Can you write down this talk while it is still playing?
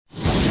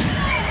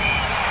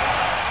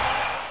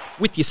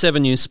With your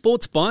 7 News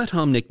Sports Byte,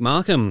 I'm Nick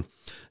Markham.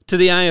 To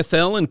the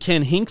AFL, and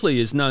Ken Hinkley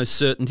is no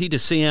certainty to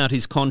see out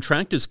his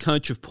contract as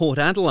coach of Port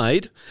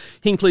Adelaide.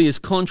 Hinkley is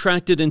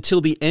contracted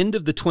until the end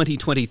of the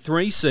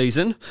 2023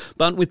 season,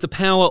 but with the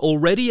Power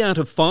already out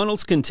of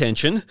finals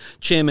contention,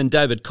 Chairman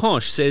David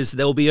Koch says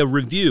there'll be a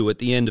review at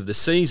the end of the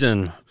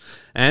season.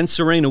 And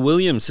Serena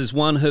Williams has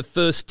won her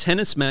first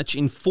tennis match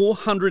in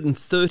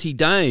 430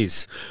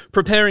 days.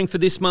 Preparing for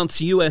this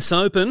month's US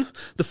Open,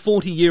 the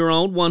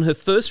 40-year-old won her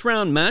first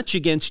round match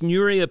against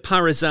Nuria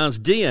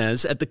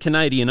Parizaz-Diaz at the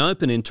Canadian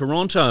Open in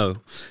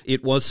Toronto.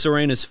 It was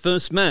Serena's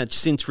first match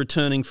since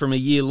returning from a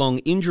year-long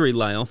injury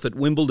layoff at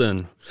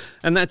Wimbledon.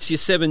 And that's your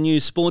 7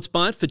 News Sports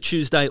Byte for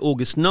Tuesday,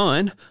 August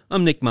 9.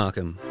 I'm Nick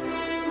Markham.